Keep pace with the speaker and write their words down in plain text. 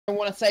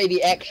want to say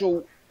the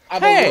actual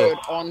other word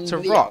on it's a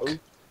video. rock.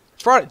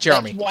 Right,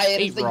 Jeremy. That's why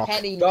it is Eat the rock.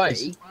 hanging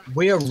Guys, tree.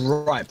 we are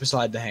right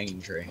beside the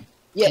hanging tree.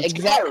 Yeah,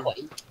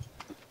 exactly.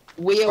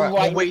 We are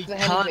right we next to the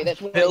hanging tree. can't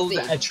That's what build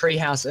I a said. tree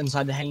house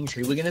inside the hanging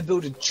tree. We're going to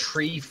build a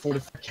tree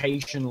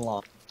fortification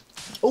line.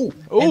 Oh,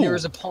 Ooh. and there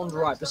is a pond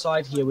right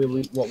beside here where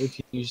what we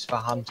can use for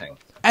hunting.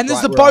 And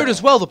there's Right the where I boat am.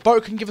 as well. The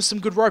boat can give us some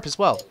good rope as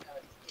well.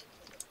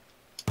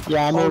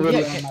 Yeah, I'm already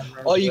yeah, on my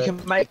road. Oh, you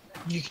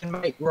can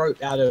make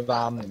rope out of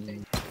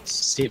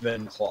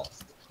 7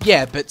 cloth.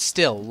 Yeah, but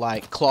still,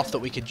 like, cloth that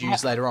we could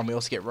use later on. We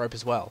also get rope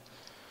as well.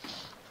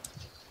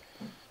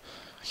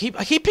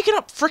 I keep picking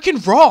up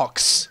freaking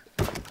rocks!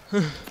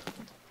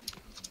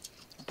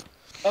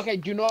 Okay,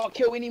 do not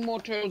kill any more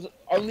turtles.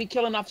 Only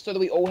kill enough so that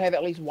we all have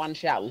at least one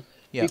shell.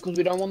 Yeah. Because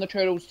we don't want the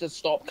turtles to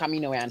stop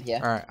coming around here.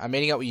 Alright, I'm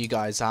meeting up with you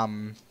guys,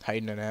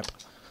 Hayden and Amp.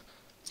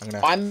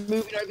 I'm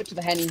moving over to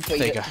the hanging tree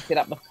There you to go. set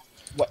up the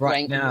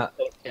Right now,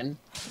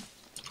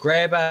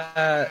 grab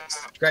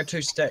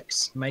 2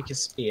 sticks, make a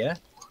spear,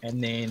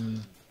 and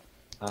then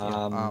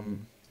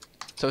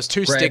so it's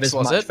 2 grab sticks, as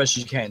was much it? fish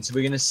as you can. So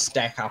we're gonna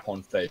stack up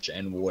on fish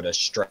and water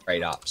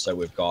straight up. So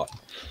we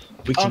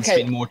can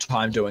spend more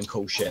time doing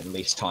cool shit and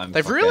less time.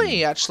 They've fucking-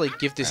 really actually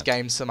give this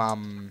game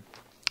some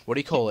what do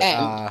you call it?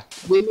 And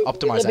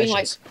Optimizations.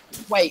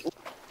 Like, wait,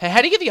 Hey,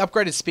 how do you get the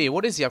upgraded spear?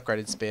 What is the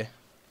upgraded spear?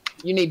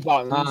 you need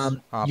bones.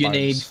 you bones.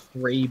 need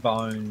 3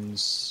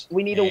 bones.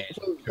 We need a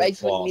so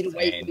basically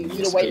we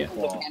need to wait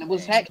for the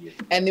cannibals attack,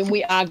 and then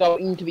we are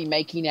going to be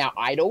making our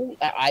idol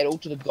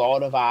to the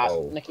god of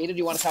our. Nikita, do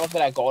you want to tell us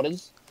what our god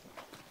is?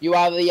 You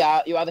are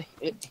the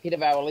head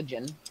of our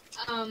religion.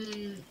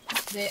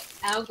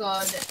 Our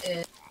god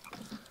is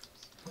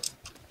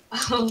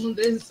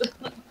this.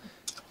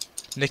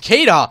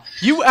 Nikita,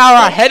 you are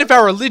our head of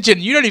our religion.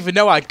 You don't even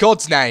know our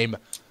god's name.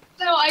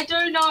 No, I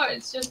don't know.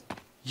 It's just.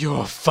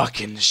 You're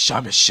fucking.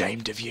 I'm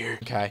ashamed of you.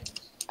 Okay.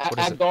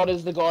 Our god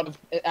is the god of.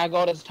 Our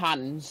god is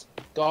tons.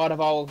 God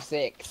of all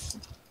sex.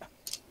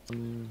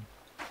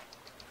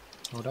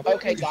 Hold up.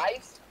 Okay,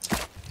 guys.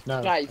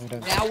 No, Guys, I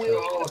don't. now we're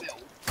gonna build.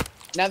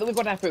 Now that we've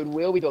got our food,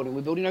 where are we building?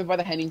 We're building over by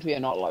the hanging tree,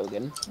 and not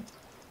Logan.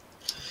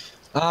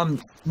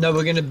 No,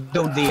 we're gonna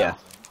build there,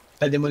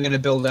 but then we're gonna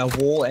build our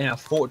wall and our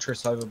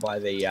fortress over by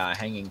the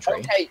hanging tree.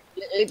 Okay,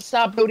 let's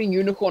start building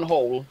Unicorn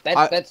Hall.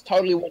 That's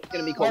totally what it's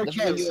gonna be called.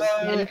 Okay, so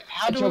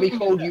how It do shall we be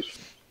called do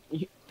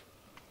you.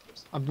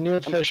 I'm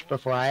near fish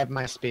before I have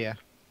my spear.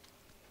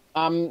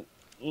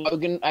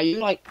 Logan, are you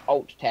like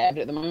alt tabbed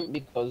at the moment?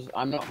 Because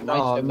I'm not.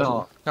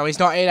 No. No, he's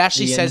not. It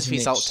actually The says if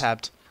he's alt internet's-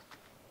 tabbed.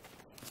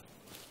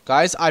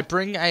 Guys, I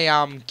bring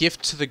a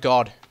gift to the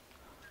god.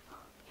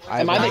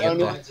 Am I the bring it only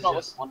there. one that's not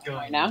responding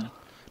right now?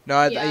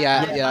 No,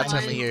 yeah, that's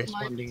mine- only you.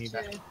 mine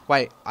too.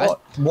 Wait,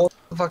 What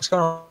the fuck's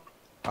going on?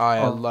 oh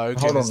yeah, hold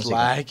Logan on a is second.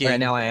 lagging. Right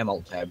now I am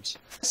alt tabbed.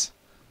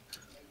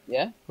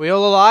 Yeah. We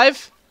all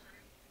alive?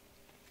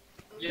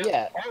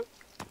 Yeah.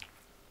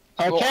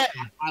 Okay.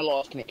 Well, I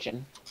lost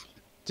connection.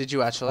 Did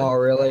you actually? Oh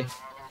really?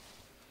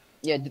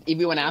 Yeah. Did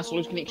everyone else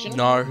lose connection?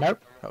 No, Nope.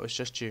 that was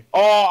just you.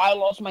 Oh, I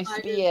lost my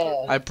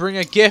spear. I bring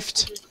a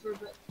gift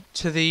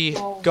to the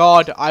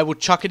god. I will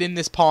chuck it in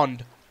this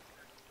pond.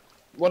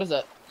 What is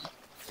it?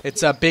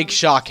 It's a big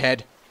shark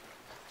head.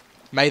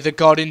 May the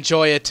god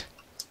enjoy it.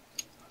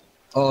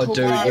 Oh dude,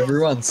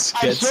 everyone's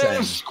I saw a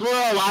skitsing.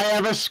 squirrel. I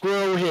have a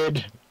squirrel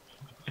head.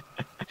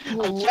 I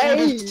killed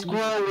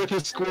a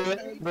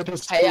squirrel with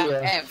a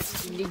Hey,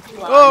 spear. you need to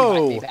Whoa.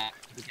 invite me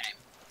back to the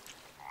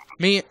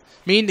game.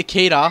 Me and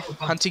Nikita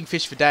hunting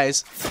fish for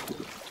days.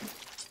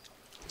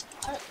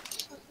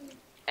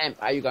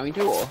 Are you going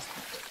to, or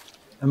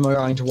Am I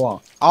going to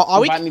what? Are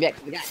we? invite me back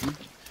to the game?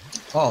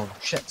 Oh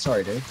shit,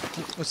 sorry dude.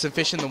 With some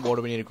fish in the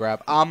water we need to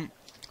grab.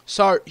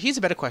 So here's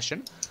a better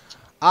question.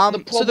 The So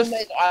problem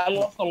is I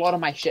lost a lot of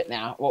my shit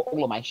now. Well,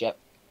 all of my shit.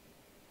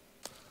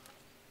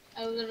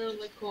 I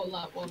literally caught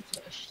that one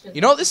fish. you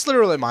know what this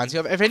literally reminds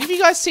me of? Have any of you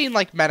guys seen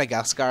like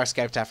Madagascar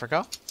Escaped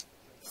Africa?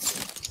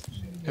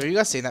 Have you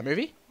guys seen that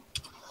movie?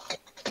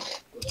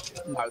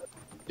 No.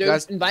 Dude,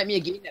 Guys- invite me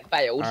again. That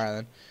failed. Alright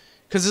then.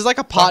 Because there's like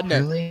a partner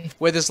Really?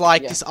 where there's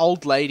like Yeah. this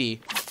old lady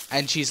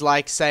and she's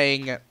like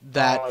saying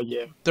that Oh,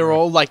 yeah. they're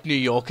all like New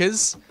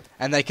Yorkers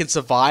and they can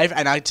survive,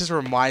 and it just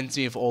reminds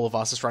me of all of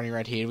us just running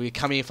around here. We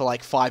come here for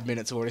like 5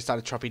 minutes and we already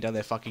started chopping down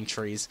their fucking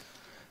trees.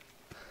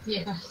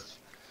 Yeah.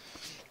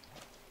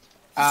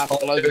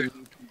 Logan,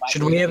 invite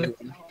Should me we have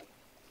again.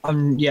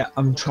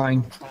 I'm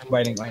trying.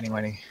 Waiting.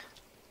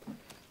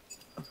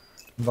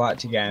 Invite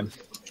to game.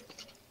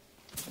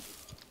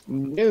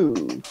 No.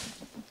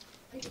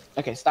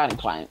 Okay, starting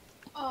client.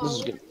 This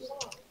is good.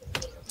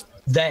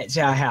 That's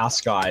our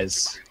house,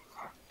 guys.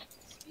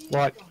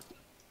 What?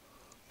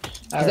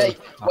 Is that,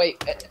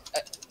 wait,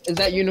 is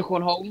that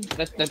Unicorn Hole?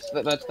 That's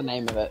the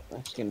name of it.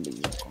 That's gonna be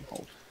Unicorn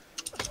Hole.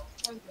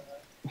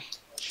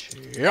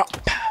 Yep.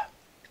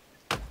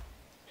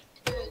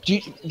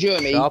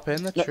 Jeremy, Chop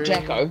in the no, trees.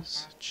 Jacko.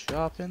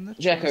 Chop in the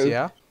trees. Jacko.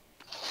 Yeah.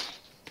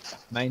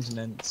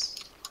 Maintenance.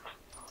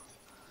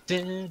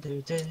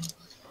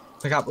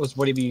 Pick up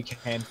whatever you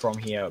can from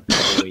here.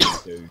 Probably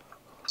do.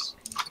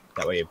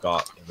 That way you've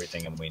got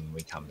everything, and when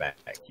we come back,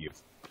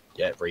 you've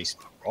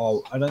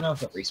Oh, I don't know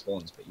if it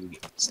respawns, but you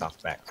get stuff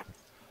back.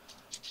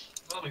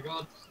 Oh my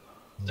god.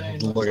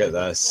 Look at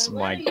this,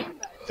 my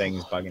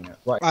thing's bugging out.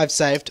 Right. I've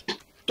saved.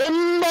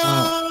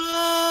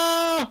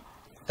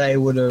 They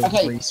would have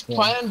Okay, respawned.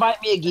 try and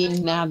invite me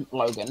again now,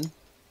 Logan.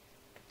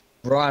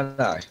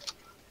 Righto.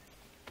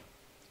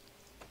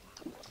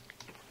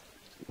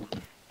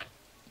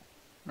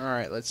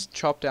 Alright, let's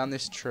chop down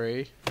this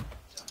tree.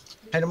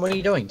 Hayden, what are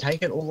you doing?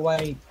 Take it all the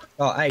way.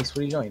 Oh, Ace, what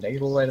are you doing? Take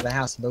it all the way to the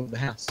house and build the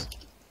house.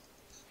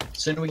 The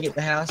sooner we get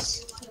the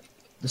house,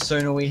 the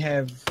sooner we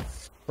have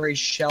free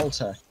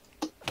shelter.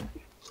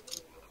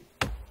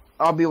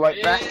 I'll be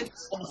right back.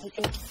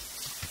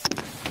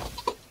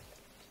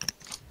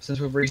 Since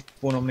we've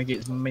respawned, I'm gonna get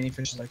as many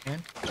fish as I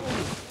can.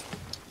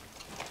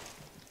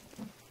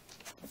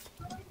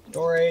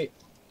 Dory.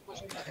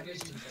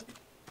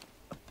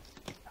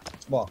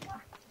 What?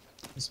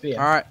 The spear.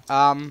 Alright,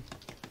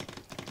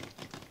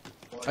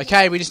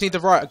 okay, we just need the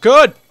rope.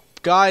 Good!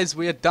 Guys,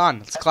 we are done.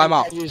 Let's climb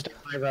up. I used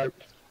my rope.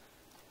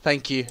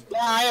 Thank you. Yeah,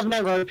 I have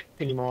no rope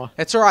anymore.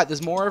 It's alright,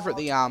 there's more over at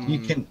the, You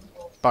can.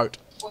 boat.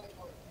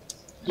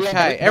 Yeah, Okay,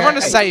 but- everyone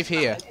is safe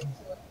here.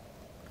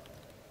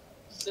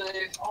 So,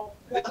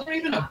 there's not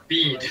even a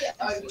bed.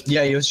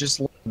 Yeah, you was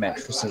just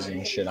mattresses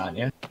and shit, aren't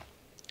you?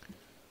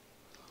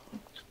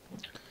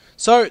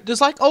 So, there's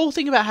like a whole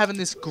thing about having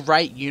this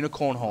great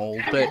unicorn hole,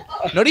 but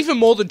not even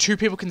more than 2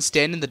 people can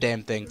stand in the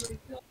damn thing.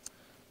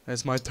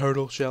 There's my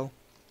turtle shell.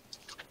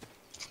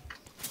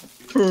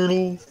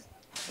 Turtle.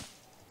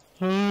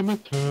 I'm a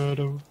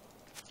turtle.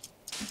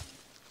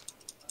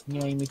 I'm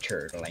a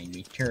turtle, I'm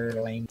a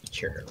turtle, I'm a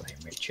turtle,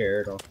 I'm a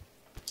turtle.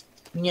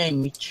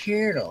 I'm a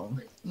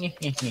turtle.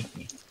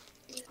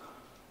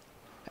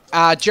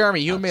 Jeremy,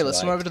 you and me, let's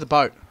swim over to the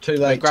boat. Too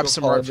late. Grab to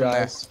some rope from there.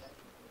 apologise.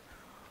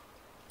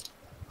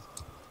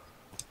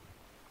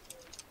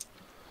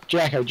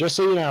 Jacko, just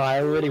so you know,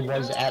 I already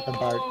was at the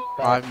boat. Oh,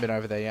 I haven't been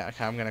over there yet.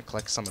 Okay, I'm gonna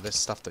collect some of this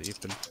stuff that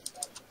you've been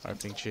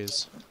opening.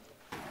 Cheers.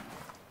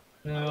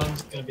 No, I'm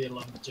just gonna be a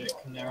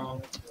lumberjack from now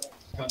on.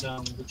 Cut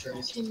down the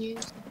trees. Can you?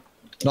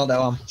 Not that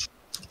one.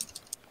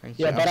 Thank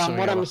you. Yeah, but sorry,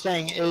 what I'm Ella.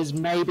 saying is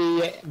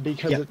maybe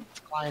because Yep. it's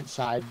client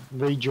side,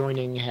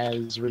 rejoining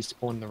has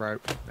respawned the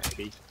rope,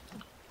 maybe.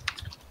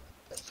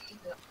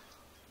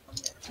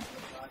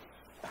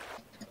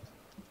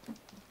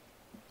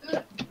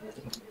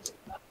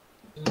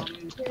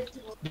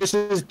 This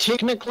is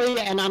technically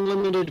an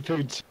unlimited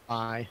food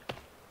supply.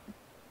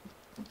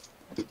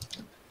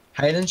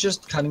 Hayden's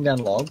just cutting down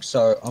logs,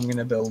 so I'm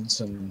gonna build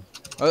some.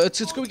 Oh, it's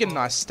good we get a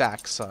nice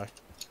stack, so.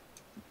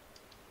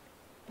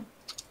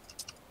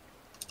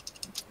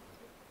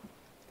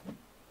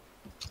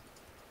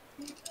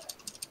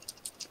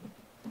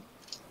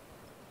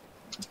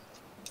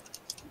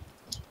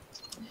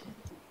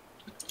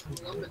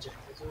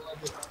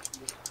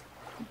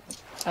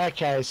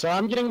 Okay, so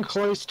I'm getting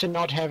close to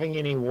not having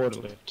any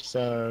water left,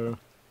 so...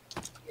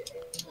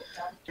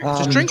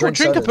 Just drink a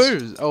sodas.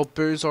 booze. Or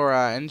booze or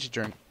energy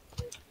drink.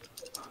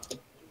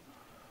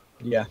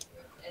 Yeah.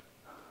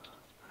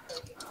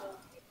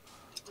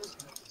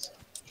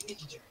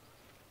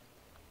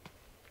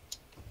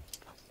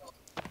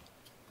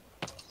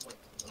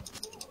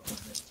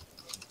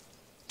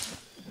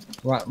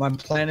 Right, my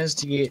plan is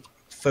to get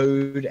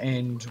food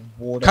and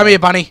water. Come here,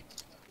 bunny.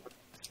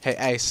 Hey,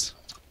 Ace.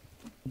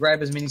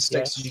 Grab as many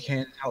sticks as you can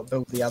and help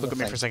build the other Look at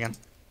me for a thing. second.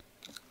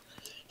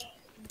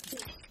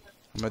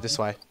 I'll move this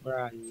way. Where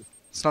are you?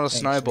 It's not a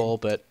Thanks, snowball,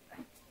 but...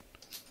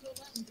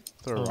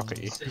 Throw a rock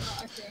at you. So-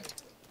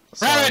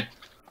 Rabbit!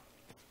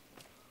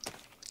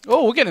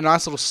 Oh, we're getting a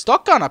nice little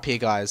stock gun up here,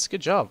 guys.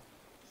 Good job.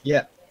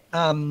 Yeah.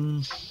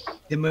 Then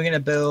we're gonna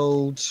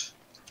build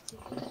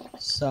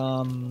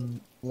some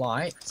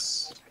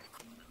lights.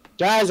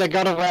 Guys, I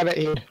got a rabbit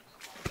head.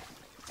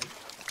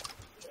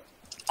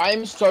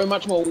 I'm so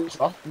much more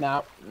water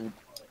now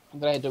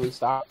than I do we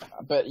start,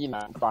 but you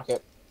know, fuck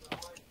it.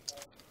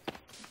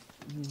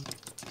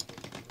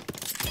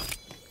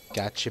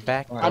 Got your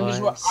back, Right.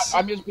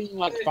 I'm just being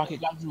like fuck it,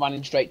 guns and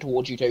running straight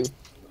towards you two.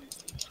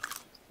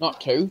 Not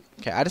two.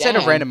 Okay, I just ate a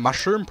Damn. random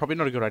mushroom. Probably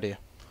not a good idea.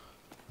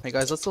 Hey,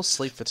 guys, let's all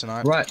sleep for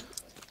tonight. Right.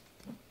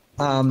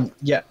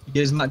 Yeah.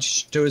 Do as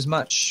much.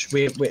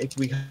 We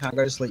can't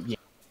go to sleep yet.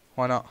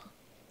 Why not?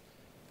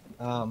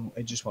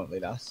 It just won't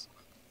let us.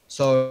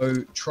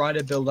 So try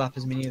to build up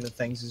as many of the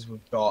things as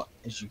we've got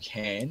as you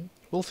can,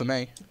 All for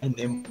me. and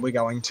then we're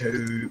going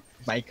to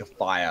make a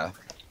fire.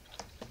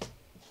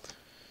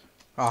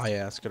 Oh,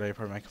 yeah, that's a good idea.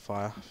 Probably make a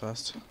fire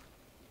first.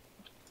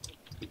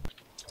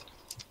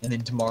 And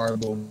then tomorrow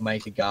we'll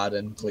make a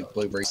garden, collect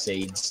blueberry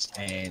seeds,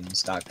 and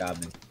start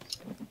gardening.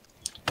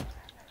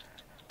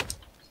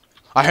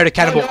 I heard a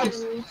cannibal.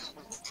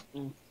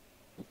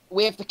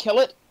 We have to kill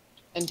it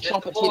and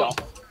chop its head off.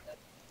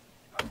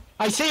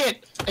 I see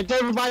it! It's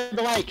over by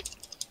the lake.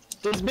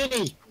 There's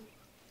Minnie.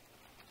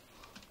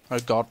 Oh,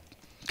 God.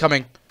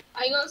 Coming.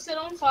 I got set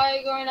on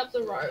fire going up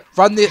the road.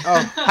 Run the...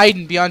 Oh,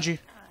 Hayden, behind you.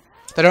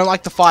 They don't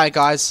like the fire,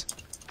 guys.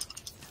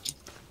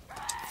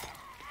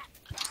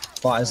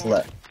 Fire's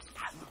lit.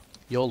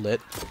 You're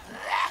lit.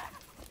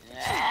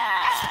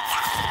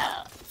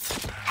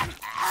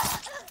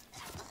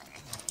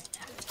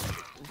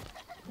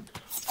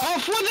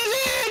 Off with his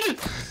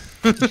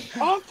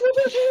head! Off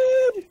with his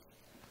head!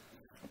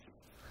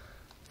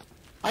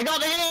 I got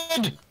the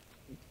head!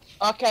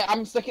 Okay,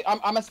 I'm sticking.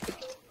 I'm a.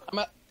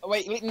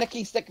 Wait, let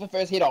Nikki stick the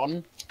first hit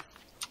on.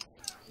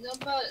 No,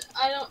 but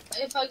I don't.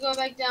 If I go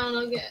back down,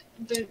 I'll get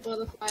burnt by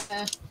the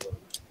fire.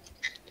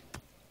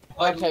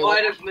 I Okay,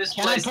 might have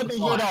Can I misplaced put the the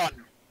head fire.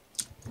 on?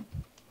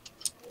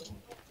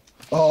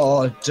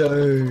 Oh,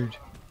 dude.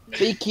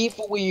 Be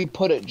careful where you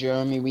put it,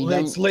 Jeremy. We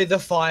Let's don't. let the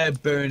fire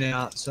burn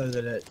out so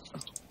that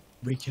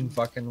we can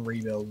fucking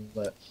rebuild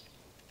it.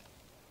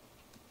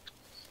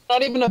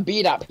 Not even a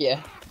bead up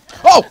here.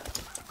 Oh!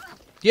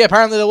 Yeah,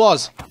 apparently there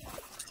was.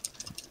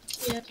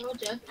 Yeah, I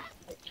told you.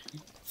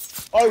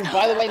 Oh,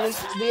 by the way,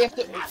 we have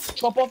to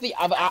chop off the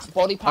other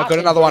body parts. I've got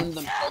and another one. burn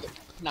them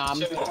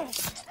so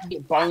that,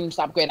 get bones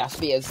to upgrade our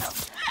spears.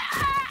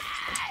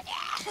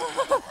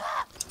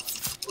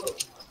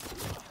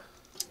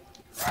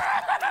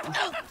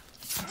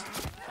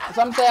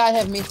 Some say I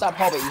have messed up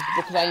hobbies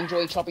because I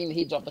enjoy chopping the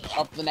heads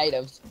off the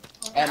natives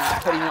and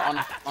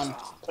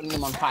putting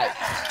them on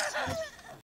pipes.